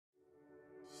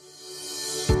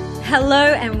Hello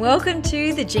and welcome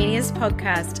to the Genius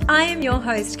Podcast. I am your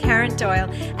host, Karen Doyle,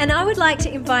 and I would like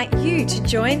to invite you to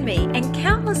join me and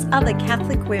countless other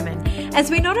Catholic women as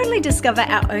we not only discover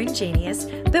our own genius,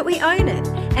 but we own it,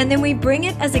 and then we bring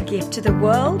it as a gift to the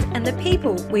world and the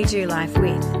people we do life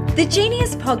with. The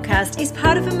Genius Podcast is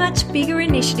part of a much bigger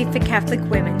initiative for Catholic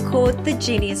women called the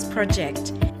Genius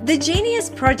Project. The Genius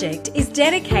Project is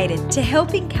dedicated to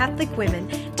helping Catholic women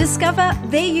discover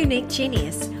their unique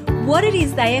genius, what it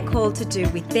is they are called to do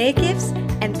with their gifts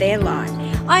and their life.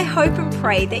 I hope and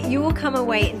pray that you will come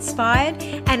away inspired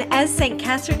and, as St.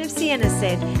 Catherine of Siena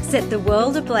said, set the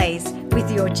world ablaze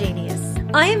with your genius.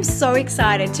 I am so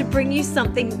excited to bring you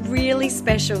something really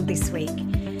special this week.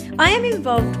 I am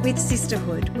involved with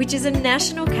Sisterhood, which is a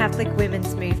national Catholic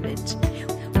women's movement.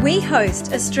 We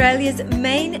host Australia's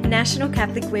main National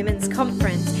Catholic Women's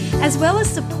Conference, as well as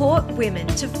support women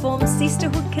to form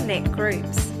Sisterhood Connect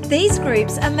groups. These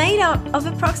groups are made up of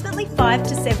approximately 5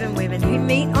 to 7 women who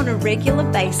meet on a regular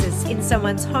basis in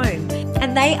someone's home,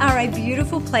 and they are a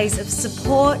beautiful place of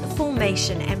support,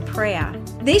 formation and prayer.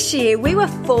 This year, we were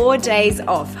 4 days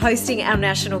off hosting our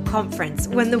national conference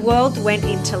when the world went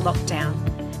into lockdown.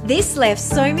 This left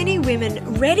so many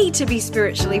women ready to be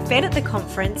spiritually fed at the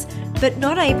conference, but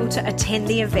not able to attend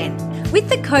the event. With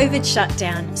the COVID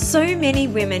shutdown, so many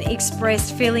women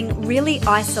expressed feeling really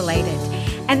isolated,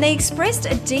 and they expressed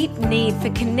a deep need for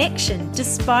connection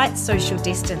despite social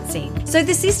distancing. So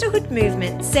the Sisterhood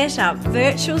movement set up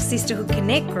virtual Sisterhood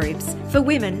Connect groups for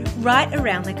women right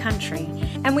around the country.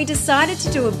 And we decided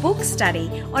to do a book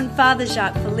study on Fr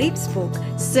Jacques Philippe's book,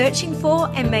 Searching for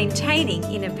and Maintaining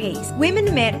Inner Peace.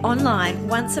 Women met online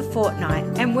once a fortnight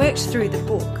and worked through the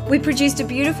book. We produced a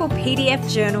beautiful PDF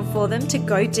journal for them to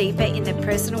go deeper in their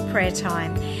personal prayer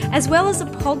time, as well as a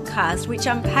podcast which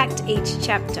unpacked each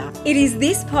chapter. It is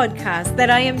this podcast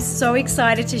that I am so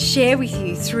excited to share with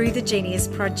you through the Genius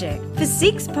Project. For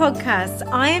 6 podcasts,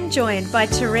 I am joined by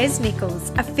Therese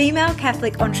Nichols, a female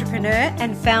Catholic entrepreneur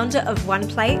and founder of One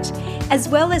Plate, as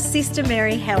well as Sister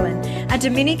Mary Helen, a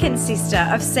Dominican sister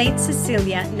of St.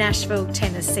 Cecilia, Nashville,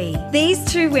 Tennessee.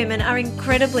 These 2 women are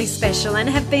incredibly special and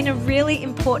have been a really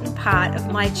important part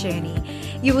of my journey.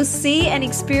 You will see and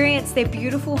experience their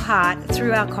beautiful heart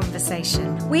through our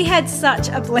conversation. We had such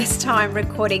a blessed time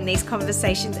recording these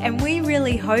conversations, and we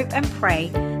really hope and pray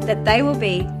that they will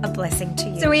be a blessing to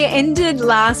you. So we ended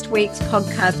last week's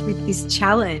podcast with this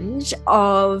challenge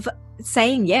of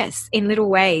saying yes in little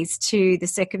ways to the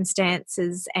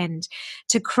circumstances and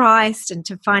to Christ and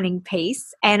to finding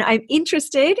peace. And I'm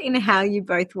interested in how you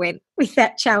both went with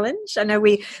that challenge. I know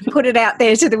we put it out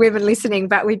there to the women listening,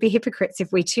 but we'd be hypocrites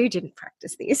if we too didn't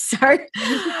practice this. So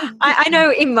I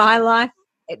know in my life,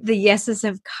 the yeses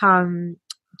have come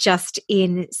just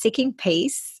in seeking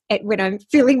peace when I'm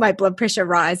feeling my blood pressure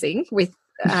rising with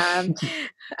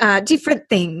different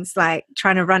things, like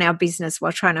trying to run our business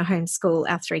while trying to homeschool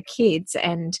our 3 kids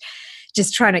and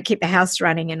just trying to keep the house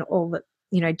running and all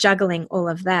the, juggling all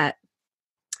of that.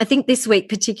 I think this week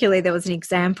particularly there was an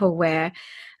example where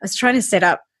I was trying to set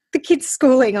up the kids'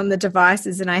 schooling on the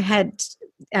devices, and I had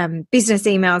business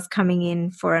emails coming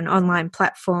in for an online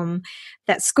platform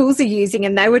that schools are using,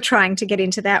 and they were trying to get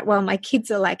into that while my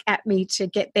kids are like at me to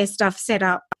get their stuff set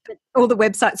up, but all the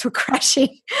websites were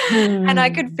crashing and I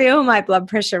could feel my blood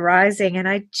pressure rising, and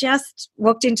I just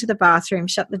walked into the bathroom,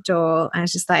 shut the door, and I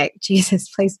was just like, Jesus,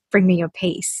 please bring me your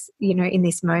peace, in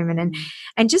this moment,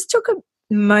 and just took a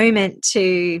moment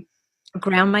to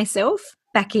ground myself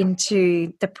back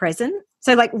into the present.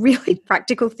 So like really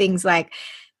practical things like,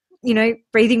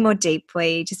 breathing more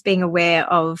deeply, just being aware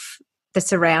of the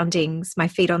surroundings, my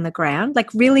feet on the ground,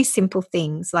 like really simple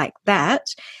things like that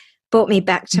brought me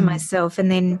back to myself,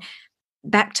 and then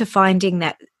back to finding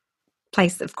that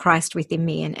place of Christ within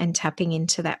me and tapping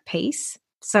into that peace.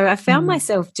 So I found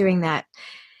myself doing that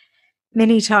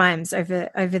many times over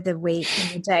the week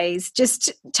and the days,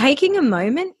 just taking a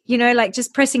moment, like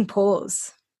just pressing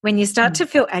pause. When you start to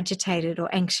feel agitated or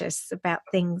anxious about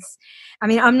things, I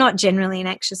mean, I'm not generally an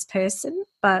anxious person,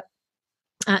 but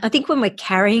I think when we're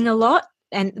carrying a lot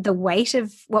and the weight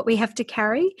of what we have to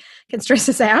carry can stress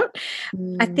us out.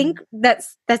 I think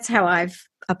that's how I've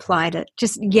applied it.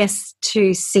 Just yes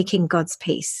to seeking God's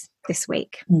peace this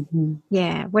week.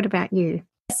 Yeah. What about you?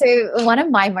 So one of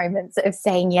my moments of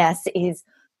saying yes is,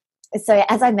 so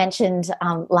as I mentioned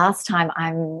last time,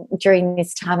 during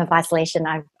this time of isolation,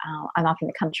 I'm up in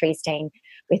the country staying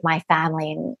with my family,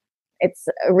 and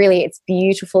it's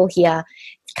beautiful here.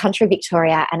 It's country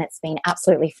Victoria, and it's been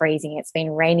absolutely freezing. It's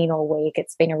been raining all week.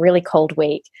 It's been a really cold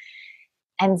week.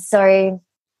 And so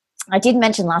I did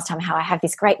mention last time how I have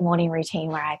this great morning routine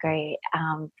where I go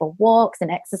for walks and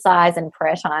exercise and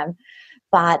prayer time.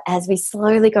 But as we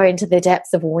slowly go into the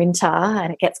depths of winter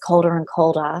and it gets colder and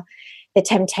colder, the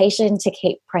temptation to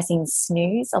keep pressing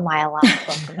snooze on my alarm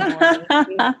clock in the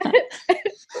morning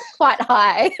is quite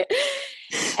high.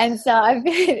 And so I've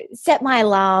set my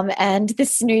alarm and the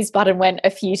snooze button went a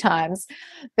few times.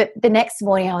 But the next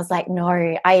morning I was like,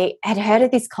 no, I had heard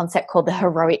of this concept called the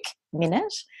heroic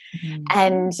minute. Mm-hmm.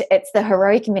 And it's the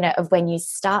heroic minute of when you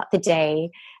start the day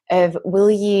of, will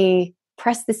you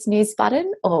press the snooze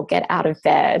button or get out of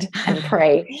bed and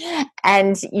pray?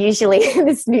 And usually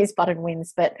the snooze button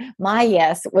wins, but my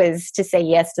yes was to say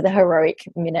yes to the heroic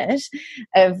minute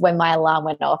of when my alarm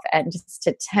went off and just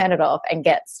to turn it off and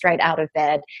get straight out of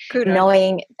bed,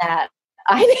 knowing that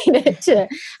I needed to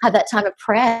have that time of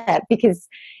prayer, because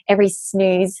every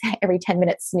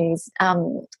 10-minute snooze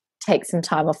takes some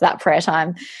time off that prayer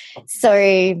time.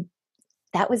 So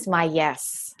that was my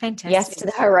yes. Fantastic. Yes to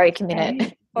the heroic minute.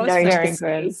 Okay. No, very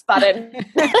good. Button.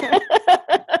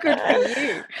 Good for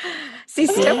you.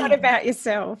 Sister, what about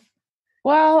yourself?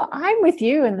 Well, I'm with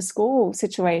you in the school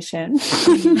situation.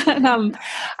 But,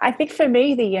 I think for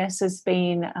me, the yes has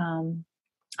been,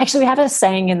 actually we have a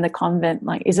saying in the convent,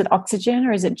 like, is it oxygen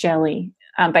or is it jelly?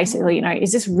 Basically,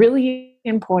 is this really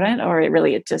important, or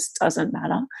it just doesn't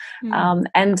matter?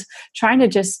 And trying to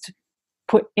just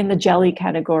put in the jelly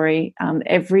category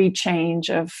every change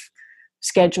of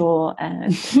schedule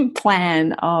and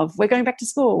plan of, we're going back to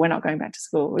school, we're not going back to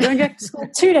school, we're going back to school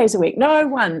 2 days a week,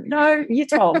 no year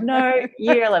 12, no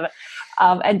year 11,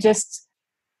 and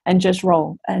just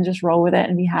roll with it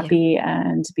and be happy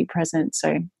and be present.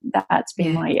 So that's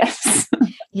been my yes.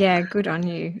 Yeah, good on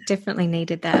you. Definitely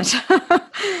needed that.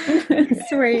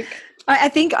 Sweet. I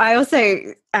think I also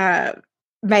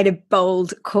made a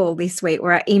bold call this week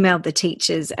where I emailed the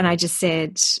teachers and I just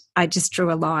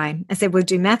drew a line. I said, we'll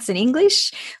do maths and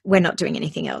English. We're not doing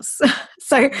anything else.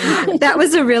 So that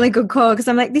was a really good call, because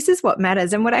I'm like, this is what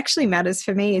matters. And what actually matters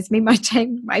for me is me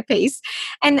maintaining my peace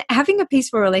and having a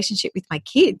peaceful relationship with my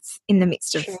kids in the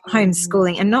midst of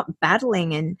homeschooling and not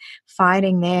battling and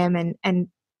fighting them. And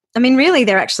I mean, really,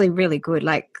 they're actually really good.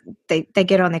 Like they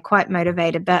get on, they're quite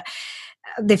motivated, but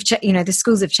the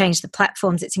schools have changed the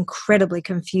platforms. It's incredibly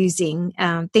confusing.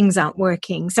 Things aren't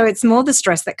working. So it's more the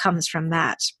stress that comes from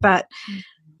that. But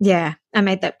yeah, I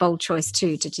made that bold choice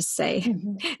too, to just say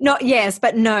not yes,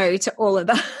 but no to all of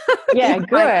the. Yeah,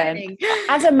 good.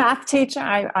 As a math teacher,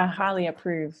 I highly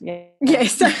approve. Yeah.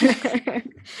 Yes.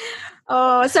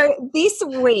 So this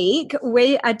week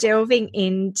we are delving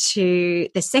into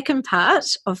the second part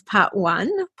of part 1,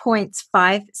 points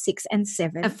 5, 6, and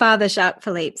 7 of Fr Jacques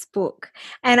Philippe's book.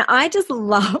 And I just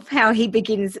love how he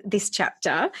begins this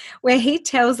chapter, where he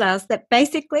tells us that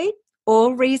basically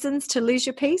all reasons to lose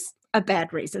your peace are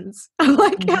bad reasons. I'm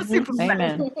like, how simple is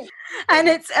that? And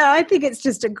I think it's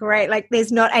just a great, like,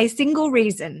 there's not a single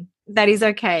reason that is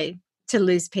okay to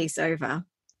lose peace over.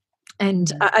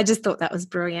 And I just thought that was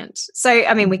brilliant. So,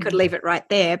 I mean, we could leave it right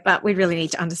there, but we really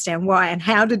need to understand why and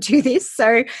how to do this.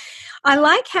 So I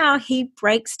like how he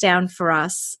breaks down for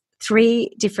us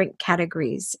 3 different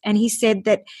categories. And he said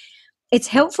that it's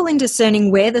helpful in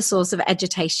discerning where the source of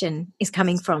agitation is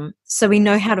coming from, so we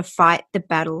know how to fight the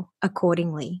battle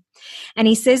accordingly. And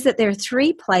he says that there are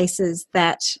 3 places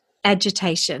that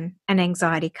agitation and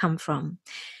anxiety come from.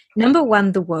 Number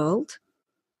 1, the world.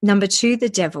 Number 2, the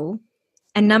devil.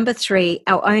 And number 3,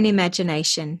 our own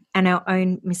imagination and our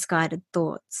own misguided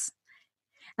thoughts.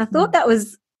 I thought that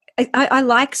was, I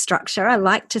like structure. I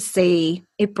like to see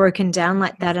it broken down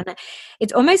like that. And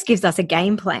it almost gives us a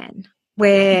game plan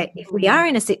where if we are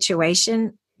in a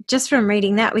situation, just from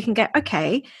reading that, we can go,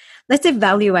 okay, let's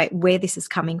evaluate where this is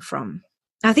coming from.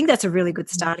 I think that's a really good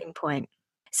starting point.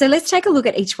 So let's take a look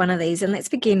at each one of these, and let's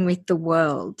begin with the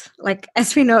world. Like,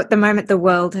 as we know at the moment, the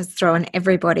world has thrown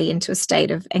everybody into a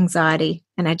state of anxiety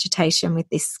and agitation with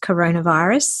this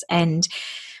coronavirus, and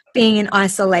being in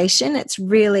isolation, it's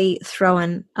really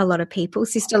thrown a lot of people.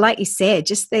 Sister, like you said,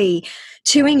 just the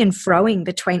toing and froing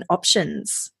between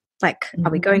options. Like,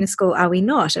 are we going to school? Are we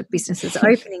not? Are businesses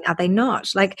opening? Are they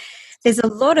not? Like, there's a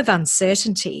lot of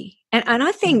uncertainty. And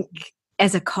I think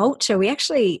as a culture, we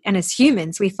actually, and as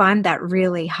humans, we find that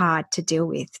really hard to deal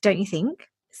with, don't you think?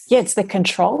 Yeah, it's the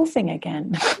control thing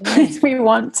again. We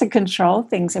want to control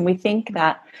things, and we think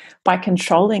that by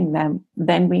controlling them,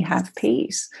 then we have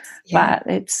peace. Yeah.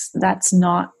 But that's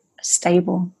not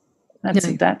stable.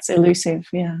 That's elusive.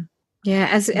 Yeah. Yeah,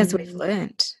 as we've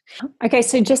learned. Okay,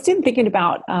 so just in thinking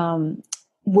about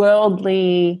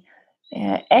worldly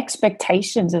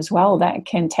expectations as well, that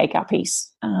can take our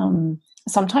peace.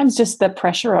 Sometimes just the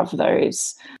pressure of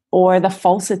those or the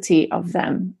falsity of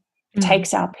them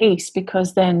takes our peace,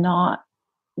 because we're not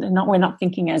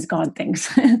thinking as God thinks.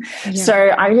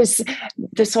 So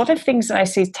the sort of things that I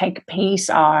see take peace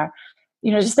are,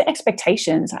 just the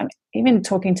expectations. I'm even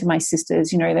talking to my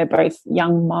sisters, they're both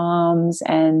young moms,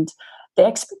 and the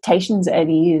expectations it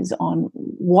is on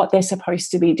what they're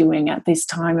supposed to be doing at this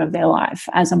time of their life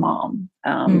as a mom.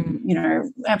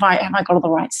 Have I got all the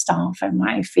right stuff? Am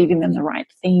I feeding them the right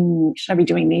thing? Should I be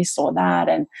doing this or that?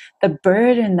 And the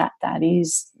burden that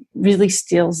is really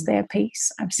steals their peace.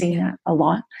 I've seen that a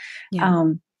lot.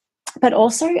 But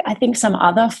also I think some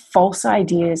other false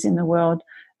ideas in the world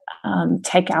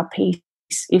take our peace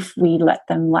if we let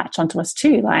them latch onto us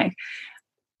too. Like,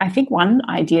 I think one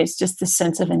idea is just the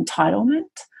sense of entitlement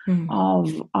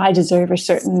of I deserve a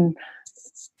certain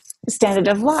standard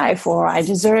of life, or I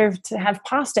deserve to have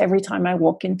pasta every time I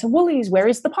walk into Woolies. Where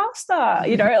is the pasta?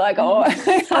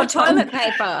 Or toilet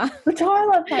paper.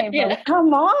 Toilet paper. Yeah.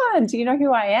 Come on, do you know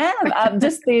who I am?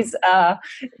 Just these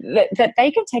that they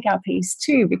can take our peace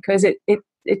too, because it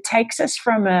takes us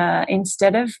from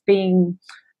instead of being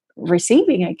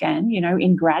receiving again,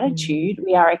 in gratitude,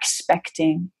 we are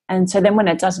expecting. And so then when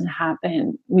it doesn't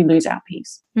happen, we lose our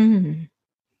peace. That's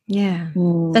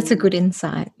a good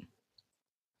insight.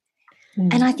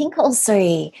 And I think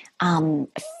also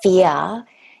fear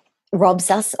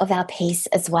robs us of our peace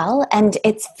as well. And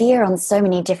it's fear on so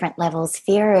many different levels.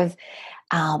 Fear of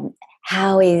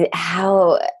how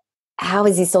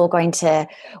is this all going to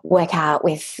work out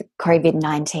with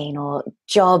COVID-19, or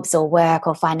jobs or work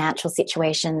or financial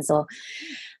situations, or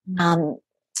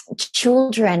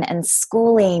children and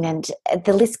schooling, and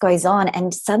the list goes on.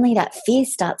 And suddenly that fear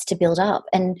starts to build up,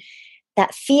 and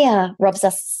that fear robs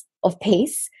us of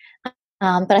peace.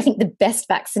 But I think the best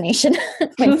vaccination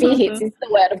when fear hits is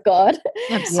the Word of God.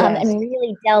 And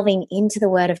really delving into the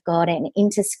Word of God and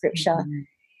into Scripture.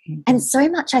 And so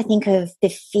much I think of the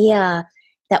fear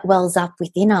that wells up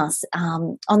within us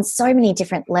on so many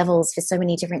different levels for so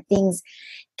many different things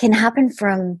can happen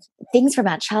from things from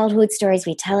our childhood, stories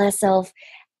we tell ourselves,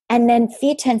 and then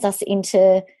fear turns us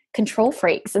into control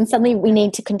freaks, and suddenly we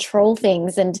need to control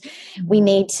things, and we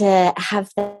need to have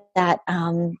that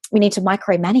we need to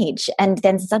micromanage, and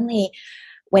then suddenly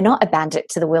we're not abandoned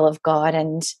to the will of God,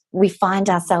 and we find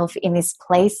ourselves in this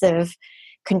place of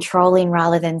controlling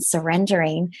rather than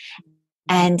surrendering.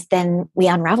 And then we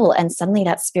unravel, and suddenly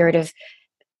that spirit of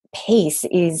peace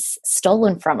is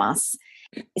stolen from us.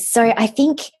 So I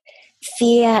think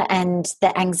fear and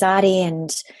the anxiety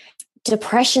and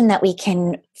depression that we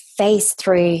can face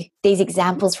through these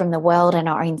examples from the world and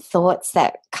our own thoughts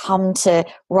that come to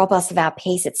rob us of our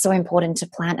peace, it's so important to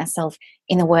plant ourselves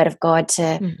in the Word of God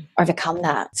to overcome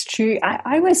that. It's true.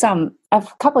 I was a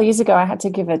couple of years ago, I had to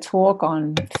give a talk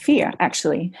on fear,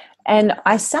 actually. And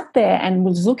I sat there and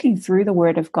was looking through the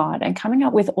Word of God and coming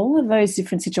up with all of those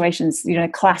different situations,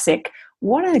 classic,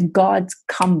 what are God's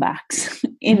comebacks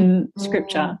in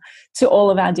Scripture to all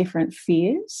of our different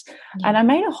fears? And I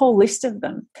made a whole list of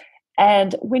them.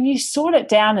 And when you sort it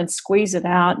down and squeeze it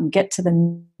out and get to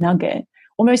the nugget,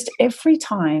 almost every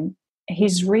time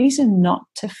his reason not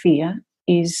to fear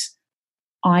is,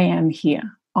 I am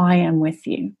here. I am with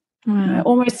you.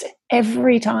 Almost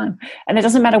every time. And it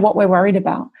doesn't matter what we're worried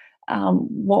about.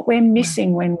 What we're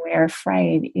missing when we're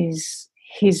afraid is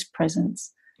his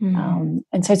presence. And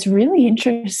so it's really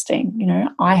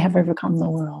interesting. I have overcome the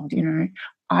world.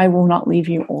 I will not leave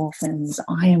you orphans.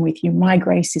 I am with you. My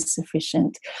grace is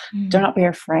sufficient. Do not be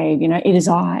afraid. It is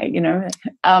I.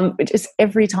 Just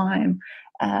every time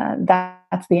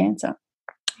that's the answer.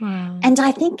 And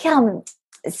I think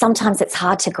sometimes it's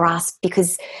hard to grasp,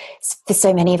 because for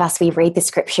so many of us, we read the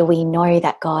Scripture, we know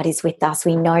that God is with us,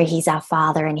 we know he's our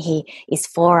Father and he is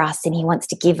for us and he wants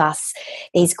to give us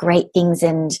these great things,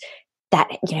 and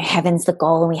that heaven's the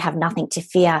goal and we have nothing to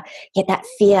fear, yet that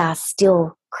fear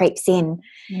still creeps in.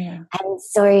 And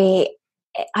so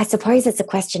I suppose it's a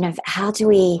question of how do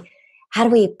we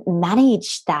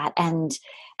manage that and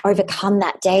overcome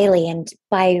that daily, and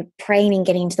by praying and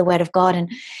getting into the Word of God.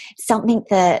 And something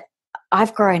that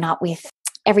I've grown up with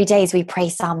every day is we pray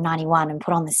Psalm 91 and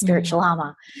put on the spiritual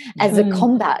armor as a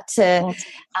combat to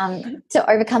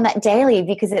overcome that daily,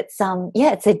 because it's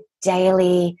a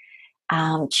daily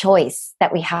choice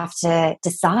that we have to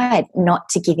decide not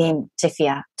to give in to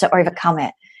fear, to overcome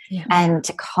it, and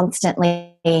to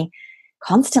constantly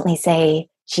say,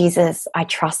 Jesus, I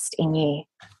trust in you.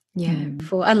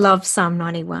 I love Psalm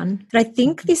 91. But I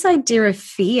think this idea of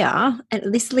fear,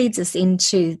 and this leads us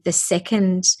into the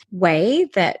second way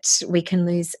that we can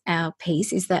lose our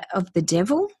peace, is that of the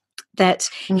devil. that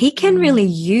he can really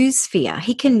use fear.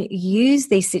 He can use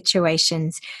these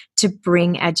situations to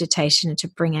bring agitation and to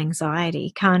bring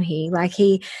anxiety, can't he? Like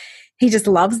he just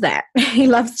loves that. He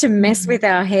loves to mess with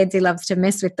our heads. He loves to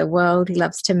mess with the world. He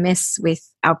loves to mess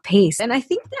with our peace. And I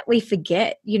think that we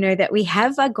forget, that we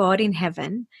have a God in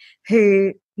heaven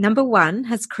who, number one,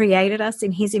 has created us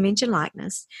in his image and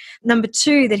likeness. Number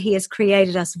two, that he has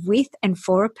created us with and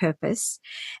for a purpose.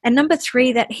 And number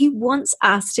three, that he wants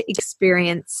us to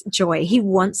experience joy. He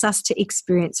wants us to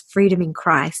experience freedom in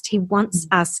Christ. He wants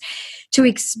us to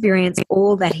experience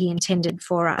all that he intended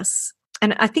for us.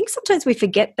 And I think sometimes we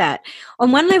forget that.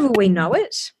 On one level, we know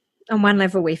it. On one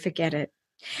level, we forget it.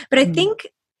 But I think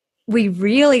we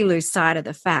really lose sight of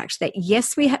the fact that,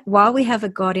 yes, while we have a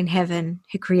God in heaven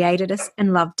who created us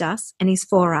and loved us and is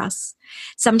for us,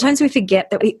 sometimes we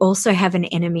forget that we also have an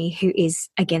enemy who is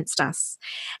against us,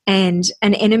 and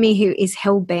an enemy who is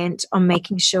hell-bent on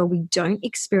making sure we don't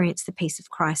experience the peace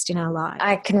of Christ in our lives.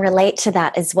 I can relate to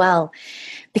that as well,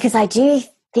 because I do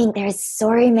think there is so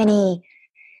many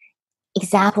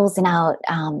examples in our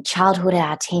childhood,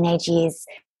 our teenage years,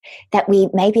 that we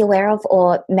may be aware of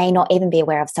or may not even be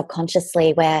aware of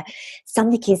subconsciously, where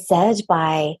something is said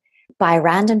by a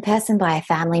random person, by a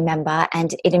family member,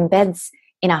 and it embeds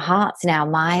in our hearts, in our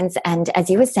minds. And as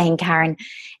you were saying, Karen,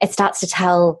 it starts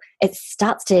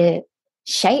to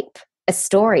shape a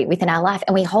story within our life,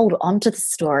 and we hold on to the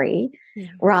story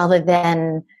rather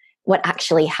than what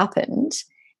actually happened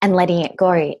and letting it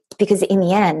go. Because in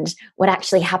the end, what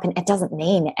actually happened, it doesn't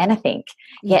mean anything.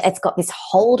 Yet it's got this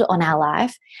hold on our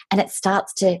life, and it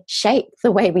starts to shape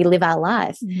the way we live our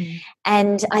life.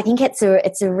 And I think it's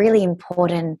a really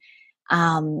important,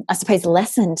 I suppose,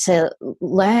 lesson to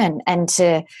learn and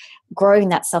to grow in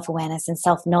that self-awareness and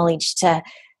self-knowledge to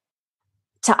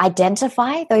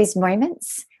identify those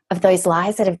moments of those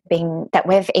lies that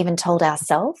we've even told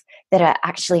ourselves that are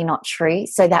actually not true,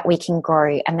 so that we can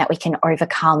grow and that we can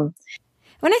overcome.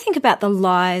 When I think about the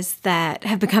lies that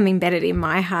have become embedded in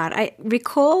my heart, I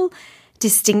recall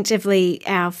distinctively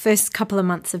our first couple of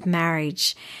months of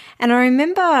marriage. And I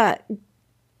remember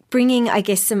bringing, I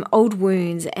guess, some old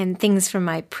wounds and things from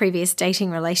my previous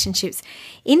dating relationships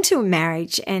into a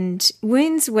marriage, and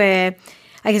wounds where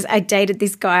I guess I dated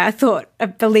this guy. I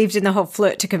believed in the whole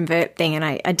flirt to convert thing, and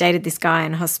I dated this guy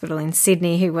in a hospital in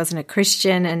Sydney who wasn't a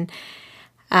Christian, and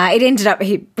it ended up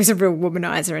he was a real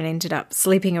womanizer and ended up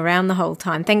sleeping around the whole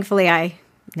time. Thankfully, I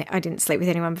didn't sleep with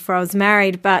anyone before I was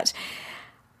married, but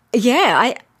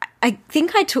yeah, I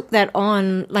think I took that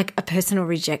on like a personal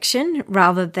rejection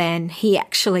rather than he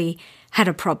actually had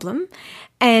a problem.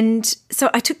 And so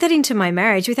I took that into my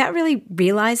marriage without really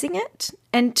realizing it.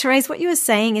 And Therese, what you were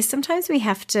saying is sometimes we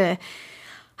have to,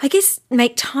 I guess,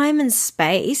 make time and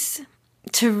space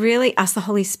to really ask the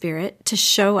Holy Spirit to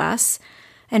show us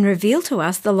and reveal to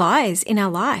us the lies in our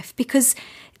life, because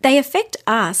they affect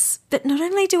us, but not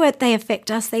only do they affect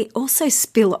us, they also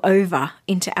spill over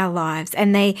into our lives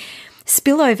and they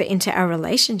spill over into our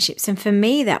relationships. And for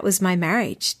me, that was my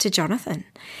marriage to Jonathan.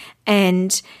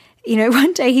 And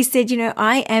one day he said,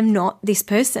 I am not this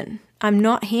person. I'm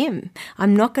not him.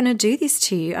 I'm not going to do this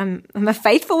to you. I'm a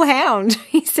faithful hound.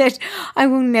 He said, I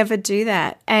will never do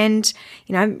that. And,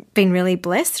 I've been really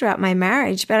blessed throughout my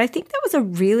marriage, but I think that was a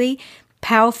really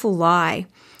powerful lie.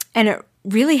 And it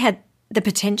really had the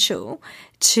potential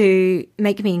to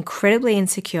make me incredibly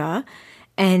insecure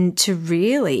and to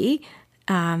really,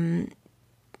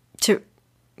 to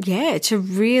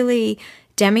really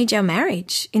damage our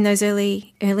marriage in those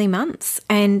early months.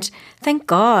 And thank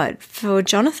God for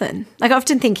Jonathan. Like, I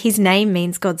often think his name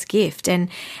means God's gift, and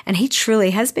he truly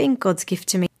has been God's gift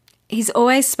to me. He's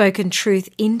always spoken truth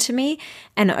into me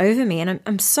and over me, and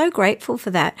I'm so grateful for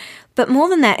that. But more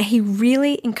than that, he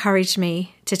really encouraged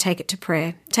me to take it to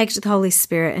prayer, take it to the Holy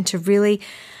Spirit, and to really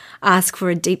ask for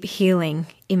a deep healing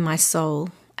in my soul.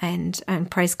 And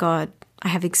praise God, I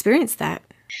have experienced that.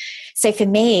 So for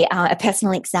me, a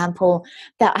personal example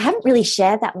that I haven't really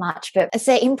shared that much, but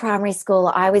so in primary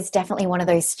school, I was definitely one of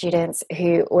those students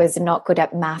who was not good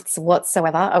at maths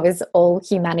whatsoever. I was all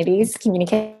humanities,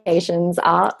 communications,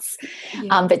 arts,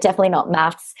 but definitely not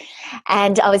maths.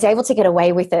 And I was able to get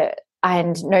away with it,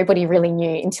 and nobody really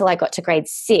knew until I got to grade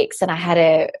 6, and I had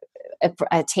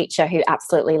a teacher who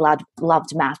absolutely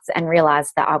loved maths and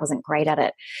realized that I wasn't great at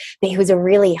it. But he was a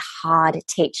really hard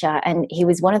teacher, and he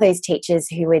was one of those teachers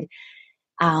who would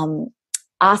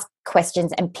ask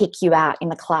questions and pick you out in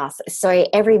the class. So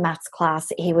every maths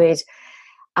class, he would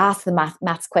ask the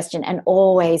maths question and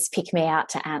always pick me out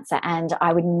to answer, and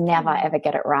I would never ever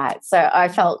get it right. So I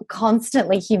felt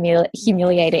constantly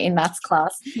humiliated in maths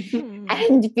class.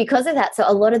 And because of that, so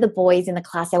a lot of the boys in the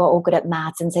class, they were all good at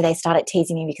maths, and so they started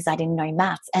teasing me because I didn't know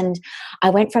maths. And I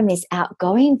went from this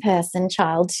outgoing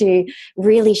child to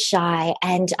really shy,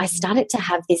 and I started to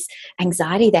have this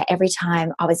anxiety that every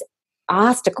time I was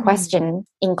asked a question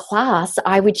in class,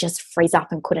 I would just freeze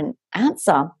up and couldn't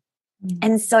answer.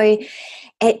 And so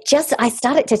I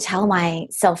started to tell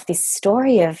myself this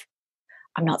story of,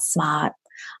 I'm not smart.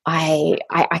 I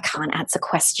can't answer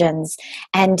questions.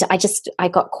 And I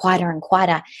got quieter and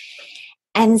quieter.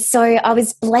 And so I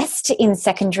was blessed in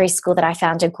secondary school that I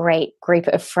found a great group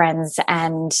of friends,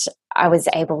 and I was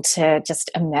able to just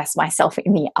immerse myself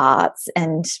in the arts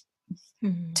and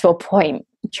to a point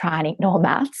try and ignore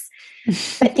maths.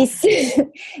 But this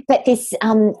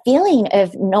feeling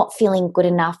of not feeling good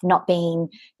enough, not being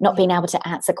able to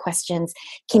answer questions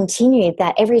continued,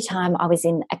 that every time I was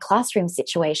in a classroom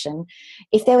situation,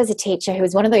 if there was a teacher who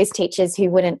was one of those teachers who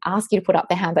wouldn't ask you to put up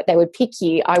their hand, but they would pick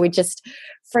you, I would just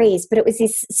freeze. But it was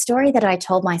this story that I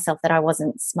told myself that I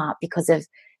wasn't smart because of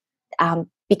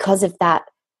that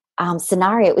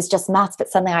scenario. It was just maths, but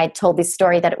suddenly I told this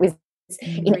story that it was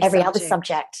in every other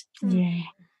subject. Yeah.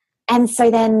 And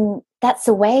so then that's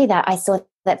a way that I saw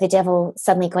that the devil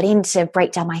suddenly got in to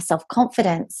break down my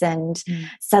self-confidence and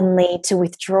suddenly to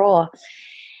withdraw.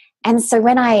 And so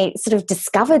when I sort of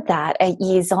discovered that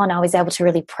years on, I was able to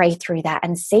really pray through that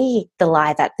and see the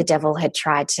lie that the devil had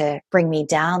tried to bring me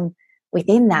down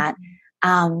within that,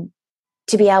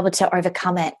 to be able to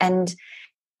overcome it. And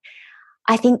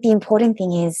I think the important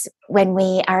thing is when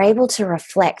we are able to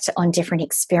reflect on different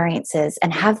experiences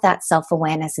and have that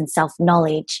self-awareness and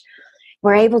self-knowledge,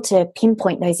 we're able to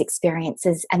pinpoint those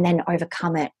experiences and then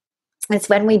overcome it. It's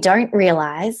when we don't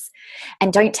realize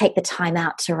and don't take the time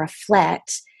out to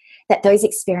reflect that those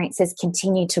experiences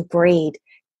continue to breed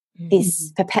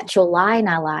this perpetual lie in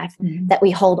our life that we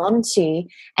hold on to,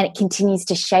 and it continues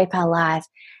to shape our life,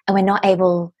 and we're not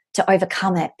able to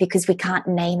overcome it because we can't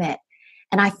name it.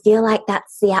 And I feel like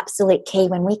that's the absolute key.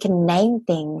 When we can name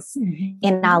things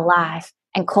in our life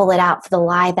and call it out for the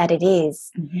lie that it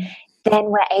is, then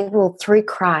we're able, through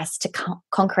Christ, to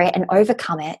conquer it and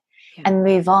overcome it and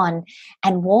move on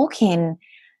and walk in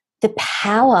the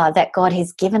power that God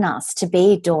has given us to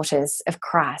be daughters of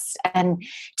Christ and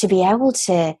to be able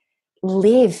to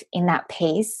live in that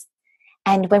peace.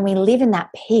 And when we live in that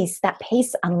peace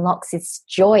unlocks this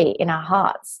joy in our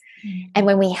hearts. And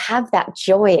when we have that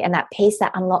joy and that peace,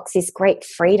 that unlocks this great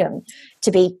freedom to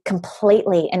be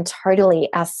completely and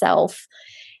totally ourselves.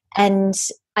 And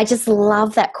I just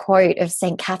love that quote of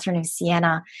St. Catherine of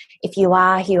Siena: if you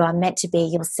are who you are meant to be,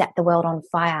 you'll set the world on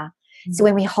fire. So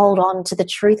when we hold on to the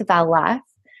truth of our life,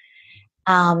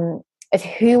 of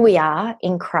who we are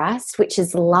in Christ, which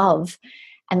is love,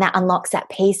 and that unlocks that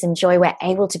peace and joy, we're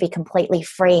able to be completely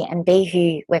free and be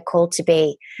who we're called to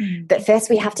be. But first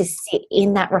we have to sit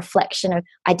in that reflection of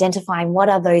identifying what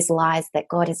are those lies that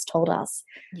God has told us.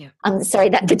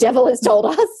 That the devil has told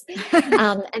us,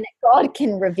 and that God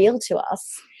can reveal to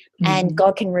us. And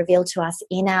God can reveal to us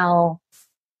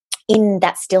in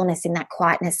that stillness, in that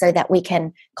quietness, so that we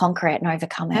can conquer it and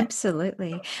overcome it.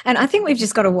 Absolutely. And I think we've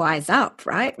just got to wise up,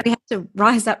 right? We have to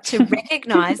rise up to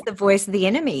recognize the voice of the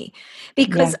enemy,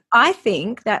 because I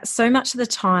think that so much of the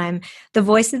time the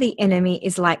voice of the enemy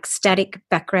is like static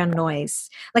background noise.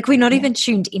 Like we're not even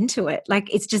tuned into it.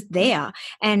 Like it's just there.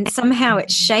 And somehow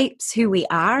it shapes who we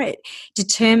are. It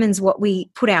determines what we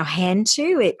put our hand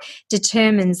to. It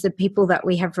determines the people that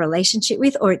we have relationship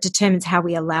with, or it determines how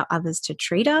we allow others to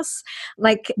treat us.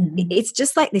 Like it's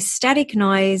just like this static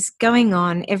noise going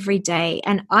on every day.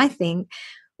 And I think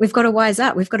we've got to wise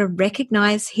up. We've got to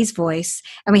recognize his voice,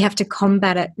 and we have to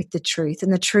combat it with the truth,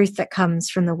 and the truth that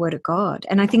comes from the word of God.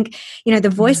 And I think, the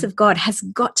voice of God has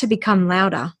got to become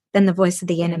louder than the voice of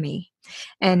the enemy.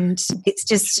 And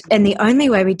and the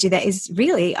only way we do that is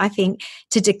really, I think,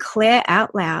 to declare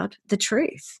out loud the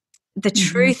truth. The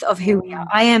truth of who we are.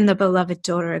 I am the beloved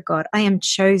daughter of God. I am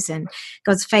chosen.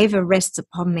 God's favor rests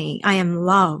upon me. I am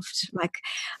loved. Like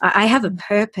I have a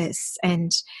purpose,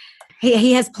 and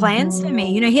he has plans for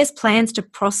me. He has plans to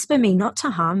prosper me, not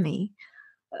to harm me.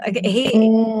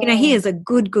 He is a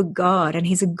good God, and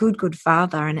he's a good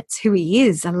Father, and it's who he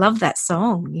is. I love that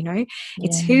song.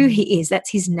 It's who he is.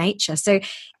 That's his nature. So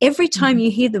every time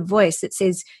you hear the voice that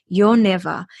says you're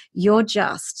never, you're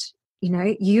just,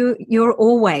 you're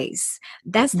always,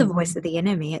 that's the voice of the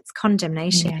enemy. It's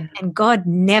condemnation. And God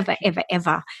never, ever,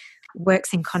 ever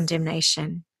works in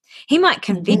condemnation. He might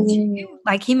convict you,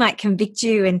 like he might convict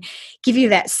you and give you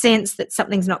that sense that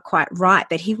something's not quite right,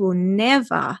 but he will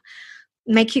never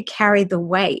make you carry the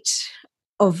weight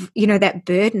of, you know, that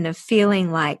burden of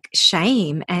feeling like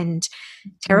shame and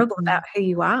terrible about who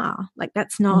you are. Like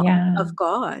that's not of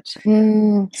God.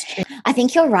 I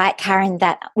think you're right, Karen,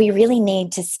 that we really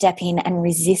need to step in and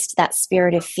resist that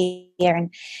spirit of fear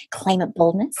and claim it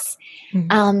boldness.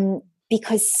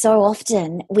 Because so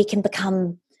often we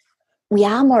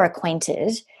are more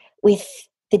acquainted with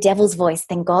the devil's voice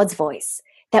than God's voice,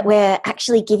 that we're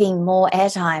actually giving more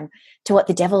airtime to what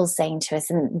the devil's saying to us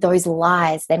and those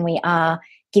lies than we are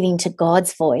giving to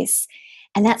God's voice.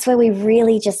 And that's where we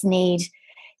really just need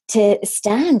to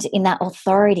stand in that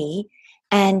authority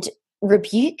and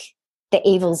rebuke the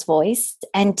evil's voice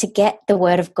and to get the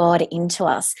word of God into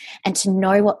us and to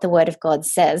know what the word of God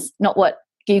says, not what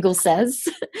Google says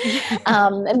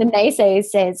and the naysayer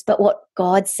says, but what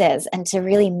God says, and to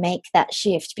really make that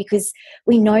shift, because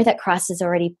we know that Christ has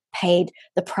already paid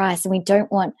the price and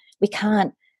we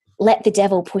can't let the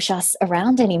devil push us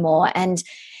around anymore. And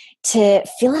to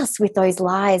fill us with those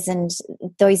lies and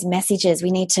those messages,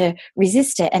 we need to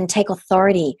resist it and take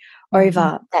authority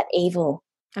over that evil.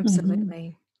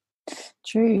 Absolutely.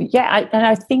 True. Yeah. And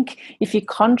I think if you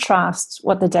contrast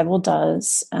what the devil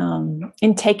does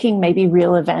in taking maybe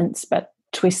real events, but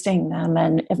twisting them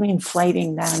and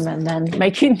inflating them and then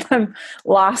making them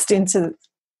last into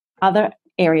other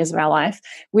areas of our life,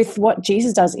 with what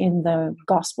Jesus does in the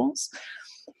Gospels.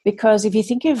 Because if you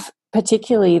think of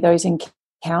particularly those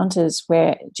encounters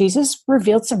where Jesus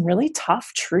revealed some really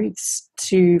tough truths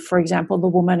to, for example, the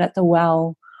woman at the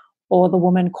well, or the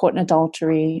woman caught in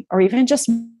adultery, or even just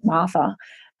Martha,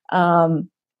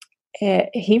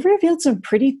 he revealed some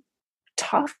pretty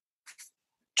tough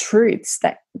truths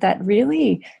that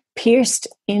really pierced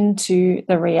into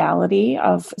the reality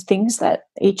of things that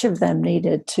each of them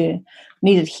needed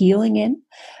healing in.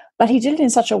 But he did it in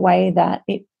such a way that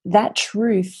that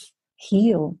truth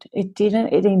healed. It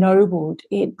ennobled.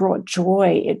 It brought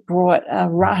joy. It brought a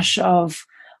rush of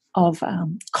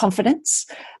confidence.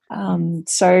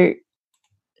 So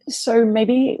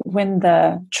maybe when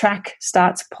the track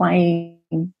starts playing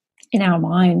in our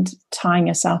mind, tying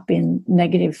us up in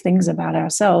negative things about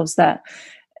ourselves, that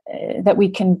we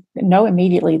can know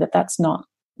immediately that that's not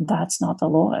the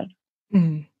Lord.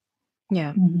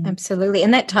 Yeah, absolutely.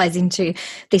 And that ties into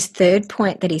this third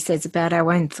point that he says about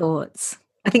our own thoughts.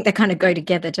 I think they kind of go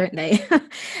together, don't they?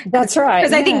 That's right.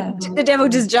 Because I think the devil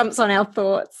just jumps on our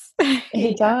thoughts.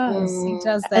 He does. He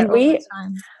does that all the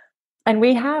time. And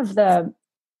we have the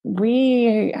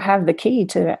key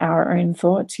to our own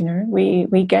thoughts. You know,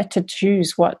 we get to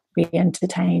choose what we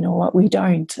entertain or what we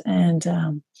don't,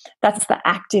 and that's the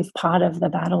active part of the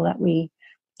battle that we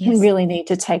really need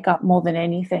to take up more than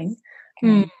anything.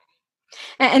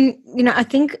 And, you know, I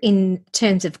think in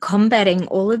terms of combating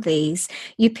all of these,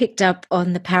 you picked up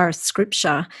on the power of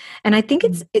Scripture. And I think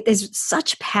there's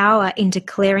such power in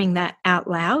declaring that out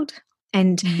loud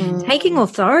and taking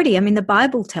authority. I mean, the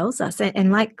Bible tells us,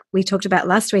 and like we talked about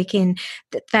last week, in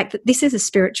the fact that this is a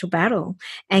spiritual battle,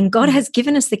 and God has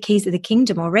given us the keys of the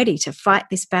kingdom already to fight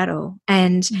this battle,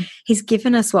 and he's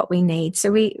given us what we need.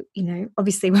 So we, you know,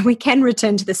 obviously when we can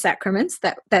return to the sacraments,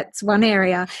 that's one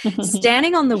area,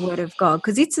 standing on the word of God,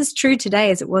 because it's as true today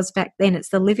as it was back then. It's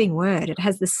the living word. It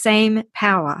has the same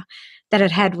power that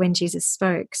it had when Jesus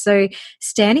spoke. So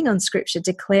standing on Scripture,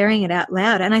 declaring it out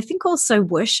loud, and I think also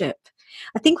worship.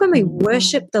 I think when we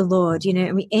worship the Lord, you know,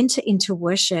 and we enter into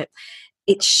worship,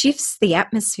 it shifts the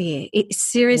atmosphere. It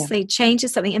seriously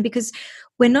changes something. And because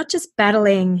we're not just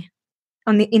battling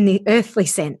in the earthly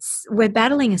sense, we're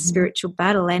battling a spiritual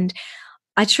battle. And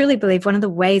I truly believe one of the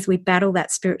ways we battle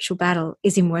that spiritual battle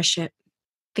is in worship.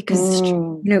 Because,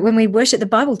 you know, when we worship, the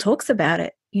Bible talks about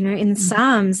it. You know, in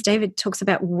Psalms, David talks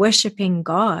about worshiping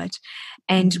God.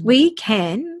 And we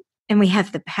can, and we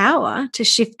have the power to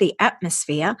shift the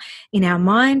atmosphere in our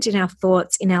mind, in our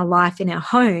thoughts, in our life, in our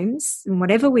homes, and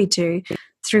whatever we do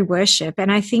through worship.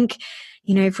 And I think,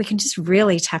 you know, if we can just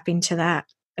really tap into that,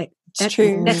 that's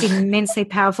immensely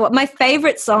powerful. My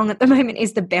favorite song at the moment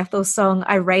is the Bethel song,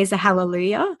 I Raise a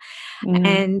Hallelujah.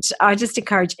 And I just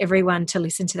encourage everyone to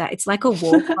listen to that. It's like a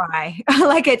war cry.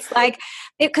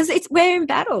 Because we're in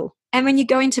battle. And when you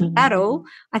go into battle,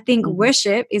 I think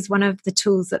worship is one of the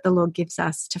tools that the Lord gives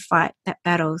us to fight that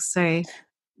battle. So,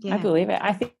 yeah. I believe it.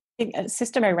 I think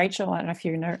Sister Mary Rachel, I don't know if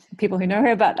you know people who know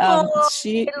her, but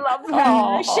she... I love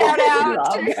her. Shout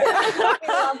out.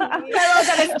 They're all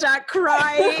going to start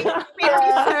crying.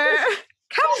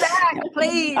 Come back,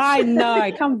 please. I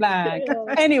know. Come back.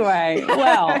 Anyway.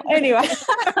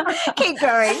 Keep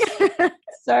going.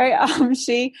 So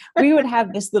we would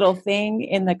have this little thing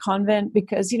in the convent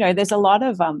because, there's a lot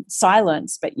of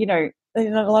silence, but, a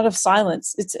lot of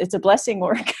silence, it's a blessing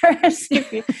or a curse.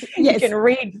 If you, Yes. you can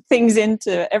read things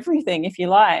into everything if you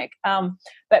like.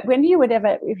 But if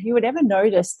you would ever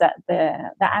notice that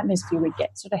the atmosphere would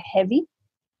get sort of heavy,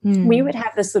 we would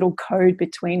have this little code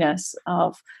between us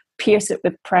of pierce it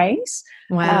with praise.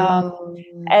 Wow.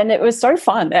 And it was so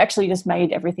fun. It actually just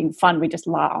made everything fun. We just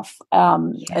laugh.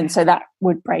 And so that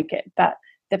would break it. But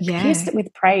the pierce it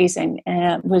with praise and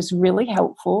was really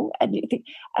helpful. And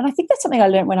I think that's something I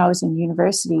learned when I was in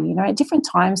university. At different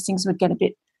times things would get a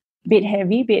bit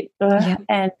heavy,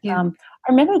 and I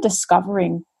remember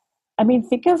discovering,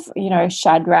 think of,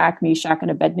 Shadrach, Meshach,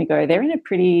 and Abednego. They're in a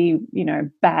pretty,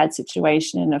 bad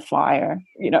situation in a fire,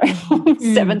 7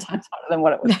 times harder than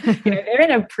what it was. They're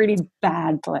in a pretty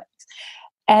bad place.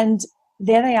 And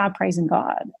there they are praising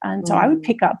God. And so I would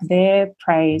pick up their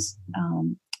praise,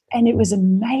 and it was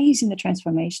amazing the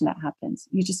transformation that happens.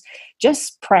 You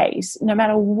just praise, no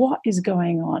matter what is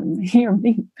going on. Hear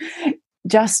me.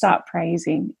 Just start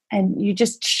praising, and you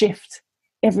just shift.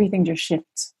 Everything just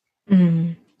shifts.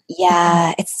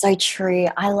 Yeah, it's so true.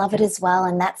 I love it as well.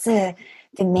 And for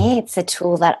me, it's a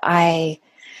tool that I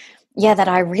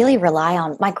really rely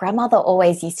on. My grandmother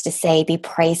always used to say, be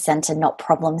praise-centered, not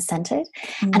problem-centered.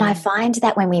 And I find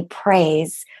that when we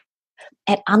praise,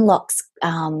 it unlocks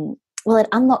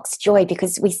joy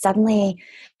because we suddenly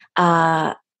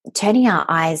are turning our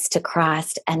eyes to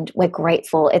Christ and we're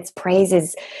grateful. It's praise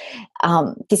is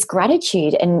this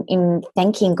gratitude and in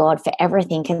thanking God for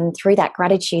everything. And through that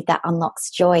gratitude, that unlocks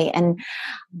joy. And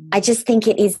I just think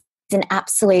it is an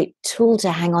absolute tool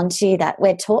to hang on to that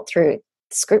we're taught through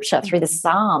Scripture, through the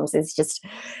Psalms, is just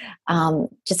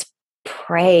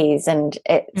praise, and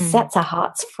it sets our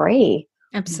hearts free.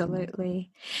 Absolutely.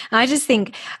 I just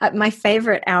think my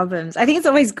favorite albums, I think it's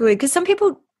always good because some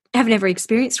people have never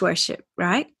experienced worship,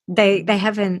 right? They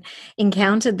haven't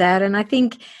encountered that. And I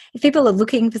think if people are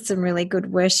looking for some really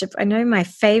good worship, I know my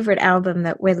favorite album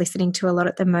that we're listening to a lot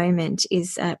at the moment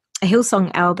is a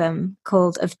Hillsong album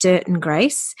called Of Dirt and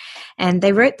Grace. And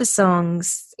they wrote the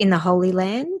songs in the Holy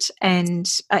Land.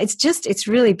 And it's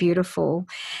really beautiful.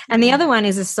 And the other one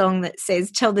is a song that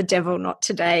says, tell the devil not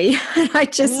today. I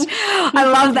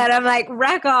love that. I'm like,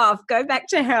 rack off, go back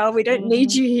to hell. We don't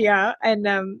need you here. And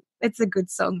it's a good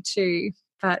song too.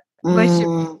 But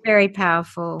worship, very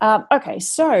powerful. Okay,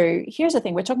 so here's the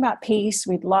thing. We're talking about peace.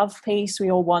 We love peace.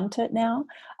 We all want it now.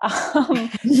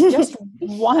 Just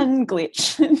one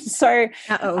glitch. So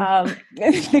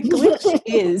the glitch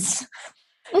is,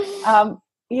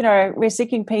 we're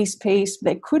seeking peace.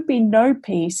 There could be no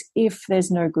peace if there's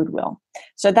no goodwill.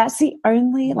 So that's the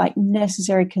only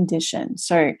necessary condition.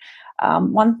 So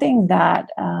one thing that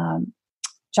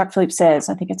Jacques Philippe says,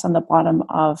 I think it's on the bottom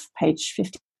of page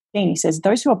 15, he says,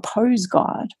 those who oppose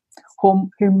God, who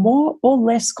more or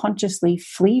less consciously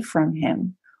flee from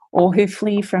him, or who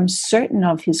flee from certain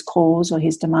of his calls or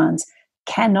his demands,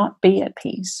 cannot be at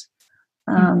peace.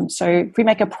 So if we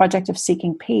make a project of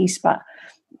seeking peace, but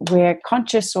we're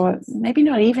conscious, or maybe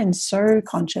not even so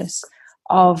conscious,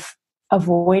 of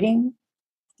avoiding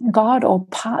God or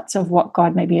parts of what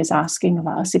God maybe is asking of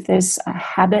us, if there's a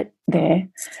habit there,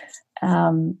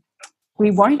 we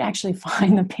won't actually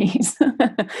find the peace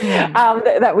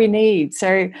that we need.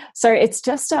 So it's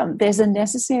just there's a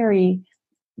necessary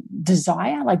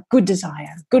desire, good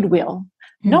desire, goodwill,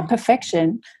 not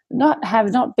perfection,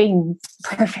 not being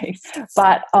perfect,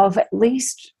 but of at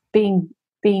least being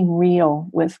real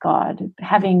with God,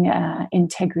 having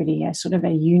integrity, a sort of a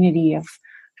unity of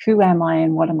who am I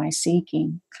and what am I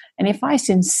seeking. And if I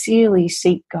sincerely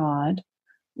seek God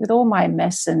with all my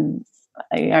mess and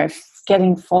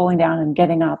falling down and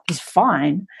getting up is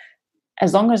fine,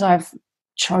 as long as I've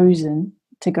chosen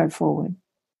to go forward.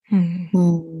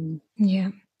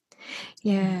 Yeah.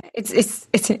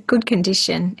 It's a good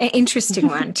condition. An interesting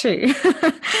one too.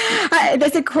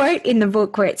 There's a quote in the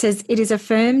book where it says, it is a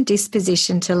firm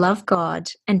disposition to love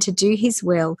God and to do his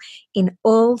will in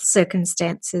all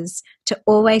circumstances, to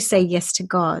always say yes to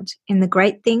God in the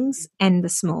great things and the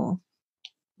small.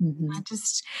 I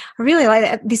really like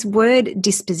that, this word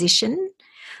disposition,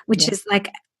 which is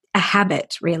like a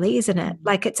habit, really, isn't it?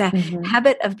 Like it's a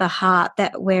habit of the heart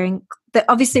that that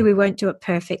obviously we won't do it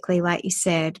perfectly, like you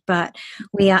said, but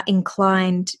we are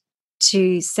inclined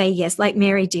to say yes, like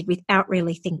Mary did, without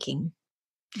really thinking.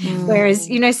 Whereas,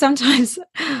 sometimes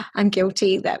I'm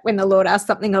guilty that when the Lord asks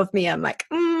something of me, I'm like,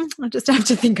 I just have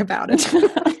to think about it. So,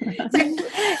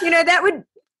 that would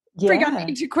bring up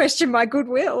me to question my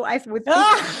goodwill, I would think.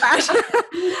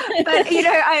 But,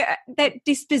 that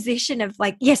disposition of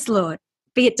yes, Lord,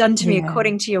 be it done to me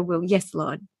according to your will. Yes,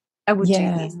 Lord, I will do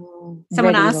this.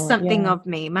 Someone Ready, asks Lord. something of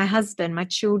me, my husband, my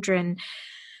children,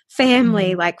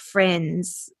 family, like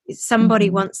friends, somebody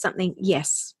wants something,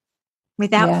 yes,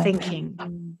 without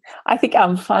thinking. I think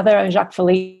Father Jacques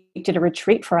Philippe did a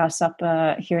retreat for us up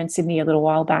here in Sydney a little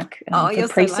while back for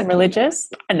priests and religious.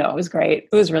 I know, it was great.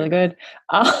 It was really good.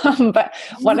 But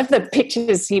one of the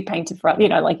pictures he painted for us,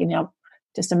 like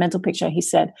just a mental picture, he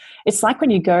said, it's like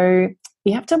when you go,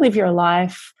 you have to live your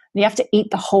life and you have to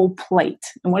eat the whole plate.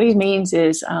 And what he means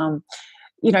is,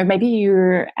 maybe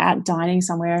you're out dining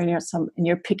somewhere and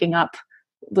you're picking up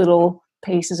little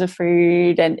pieces of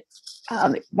food, and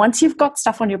once you've got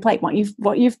stuff on your plate,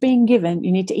 what you've been given,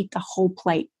 you need to eat the whole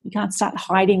plate. You can't start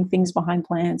hiding things behind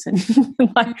plants. And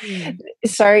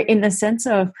so in the sense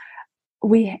of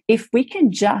if we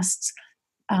can just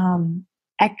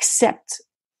accept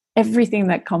everything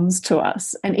that comes to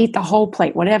us and eat the whole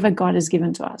plate, whatever God has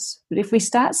given to us. But if we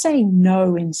start saying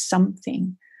no in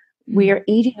something, we are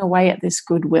eating away at this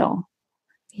goodwill.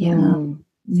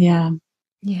 Yeah.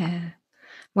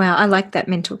 Wow, I like that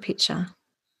mental picture.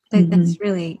 That's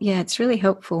really, it's really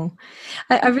helpful.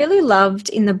 I really loved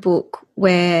in the book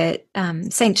where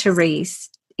Saint Therese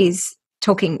is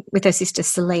talking with her sister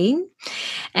Celine,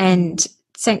 and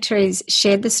Saint Therese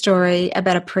shared the story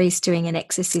about a priest doing an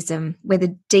exorcism where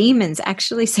the demons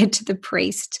actually said to the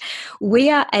priest, "We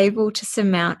are able to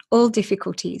surmount all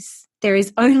difficulties. There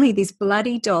is only this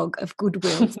bloody dog of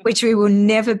goodwill, which we will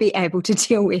never be able to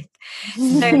deal with."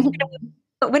 So,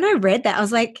 but when I read that, I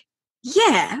was like,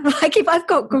 yeah, like if I've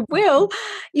got goodwill,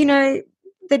 the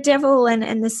devil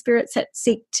and the spirits that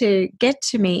seek to get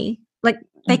to me, like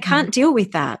they can't deal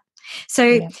with that.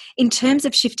 So in terms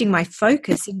of shifting my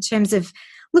focus, in terms of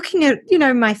looking at,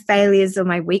 my failures or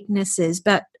my weaknesses,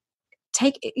 but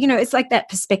it's like that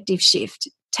perspective shift,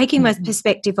 taking my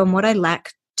perspective on what I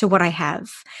lack to what I have.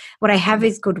 What I have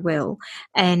is goodwill,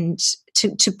 and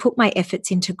to put my efforts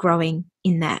into growing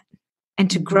in that. And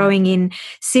to growing in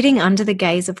sitting under the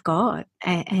gaze of God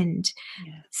and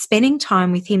spending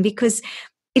time with Him, because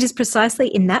it is precisely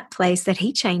in that place that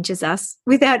He changes us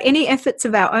without any efforts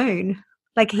of our own.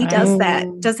 Like He does that,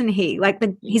 doesn't He? Like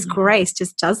His grace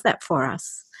just does that for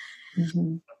us.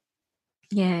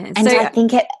 Yeah. And I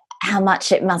think how much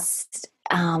He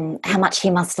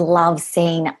must love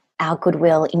seeing our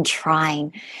goodwill in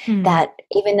trying. That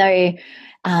even though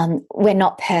we're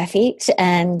not perfect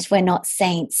and we're not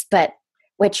saints, but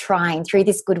we're trying through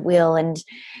this goodwill, and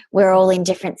we're all in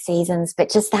different seasons, but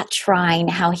just that trying,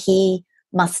 how He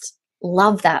must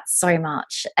love that so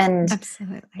much. And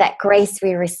that grace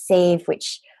we receive,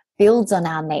 which builds on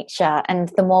our nature. And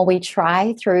the more we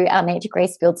try through our nature,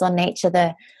 grace builds on nature,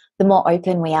 the more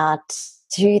open we are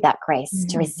to that grace,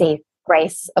 to receive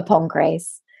grace upon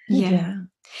grace. Yeah.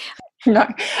 No,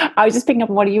 I was just picking up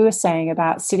on what you were saying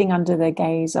about sitting under the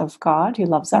gaze of God who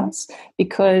loves us,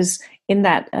 because in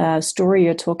that story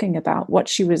you're talking about, what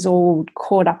she was all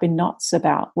caught up in knots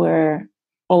about were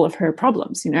all of her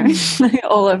problems,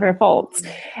 all of her faults.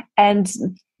 And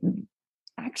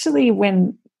actually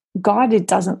when God, it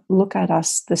doesn't look at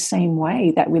us the same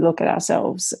way that we look at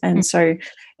ourselves. And so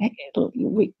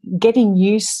getting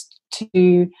used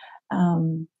to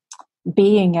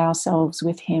being ourselves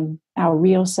with Him, our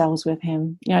real selves with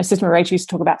Him. Sister Rachel used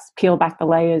to talk about peel back the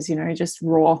layers, just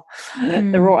raw,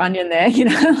 the raw onion there,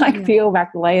 peel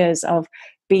back the layers of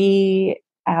be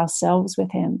ourselves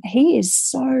with Him. He is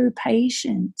so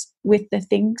patient with the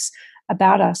things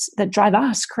about us that drive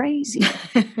us crazy.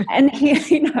 And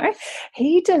He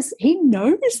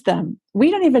knows them.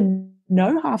 We don't even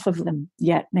know half of them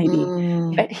yet, maybe,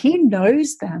 but He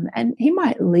knows them, and He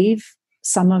might leave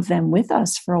some of them with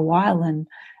us for a while, and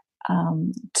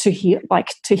to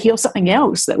heal something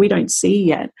else that we don't see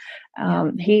yet.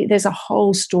 There's a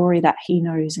whole story that He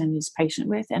knows and is patient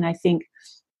with. And I think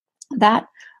that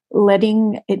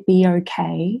letting it be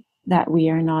okay that we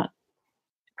are not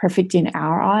perfect in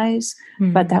our eyes,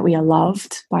 but that we are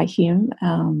loved by Him,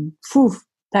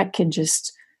 that can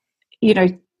just,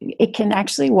 it can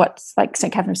actually, what's like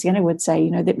St. Catherine of Siena would say,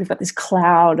 that we've got this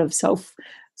cloud of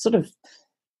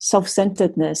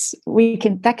self-centeredness,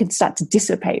 that can start to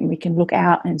dissipate, and we can look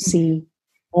out and see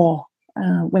more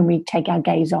when we take our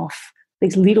gaze off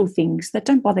these little things that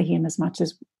don't bother Him as much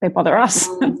as they bother us.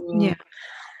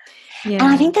 And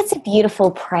I think that's a beautiful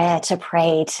prayer to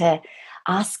pray, to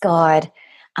ask God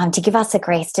to give us a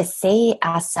grace to see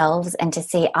ourselves and to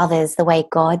see others the way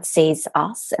God sees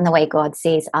us and the way God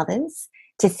sees others,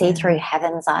 to see through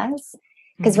heaven's eyes.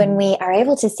 Because when we are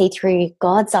able to see through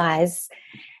God's eyes,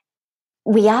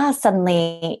 we are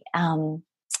suddenly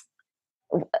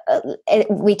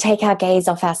we take our gaze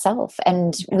off ourselves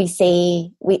and we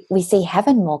see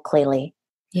heaven more clearly.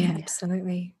 Yeah,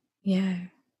 absolutely. Yeah.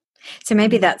 So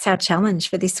maybe that's our challenge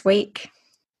for this week,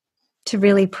 to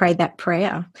really pray that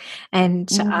prayer and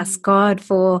to ask God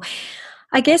for,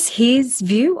 I guess, his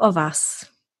view of us,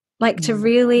 like to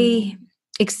really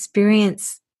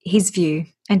experience his view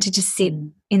and to just sit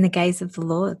in the gaze of the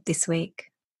Lord this week.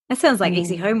 That sounds like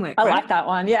easy homework. I right? like that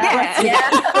one. Yeah.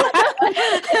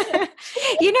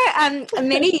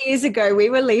 Many years ago, we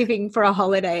were leaving for a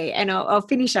holiday, and I'll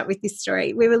finish up with this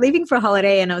story. We were leaving for a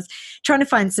holiday, and I was trying to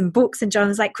find some books, and John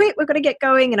was like, quick, we've got to get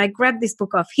going. And I grabbed this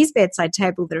book off his bedside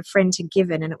table that a friend had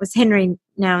given, and it was Henry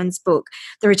Nouwen's book,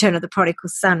 The Return of the Prodigal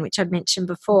Son, which I'd mentioned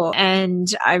before.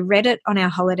 And I read it on our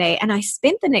holiday, and I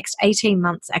spent the next 18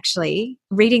 months actually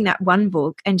reading that one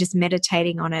book and just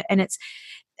meditating on it. And it's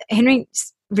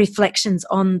Henry's reflections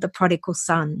on the prodigal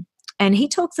son. And he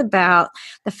talks about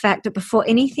the fact that before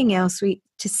anything else,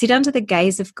 to sit under the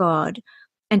gaze of God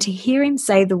and to hear him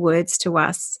say the words to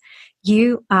us,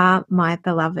 you are my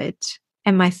beloved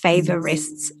and my favor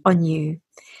rests on you.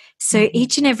 So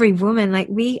each and every woman, like,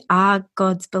 we are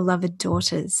God's beloved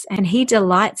daughters, and he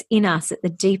delights in us at the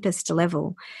deepest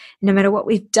level. No matter what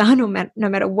we've done, or no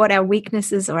matter what our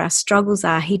weaknesses or our struggles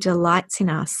are, he delights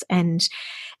in us, and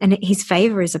his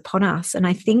favor is upon us. And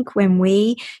I think when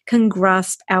we can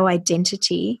grasp our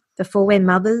identity before we're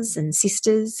mothers and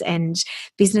sisters and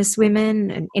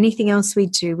businesswomen and anything else we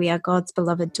do, we are God's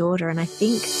beloved daughter. And I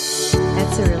think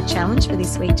that's a real challenge for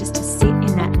this week, just to sit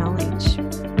in that knowledge.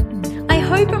 I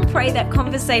hope and pray that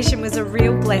conversation was a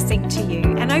real blessing to you,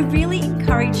 and I really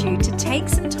encourage you to take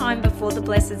some time before the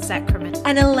Blessed Sacrament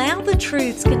and allow the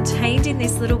truths contained in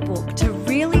this little book to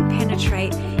really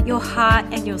penetrate your heart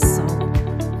and your soul.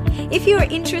 If you are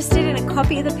interested in a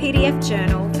copy of the PDF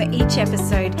journal for each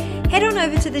episode, head on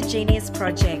over to the Genius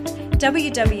Project,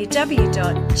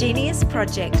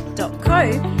 www.geniusproject.co,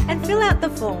 and fill out the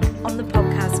form on the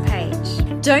podcast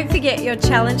page. Don't forget your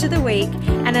challenge of the week,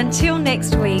 and until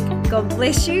next week, God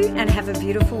bless you and have a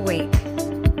beautiful week.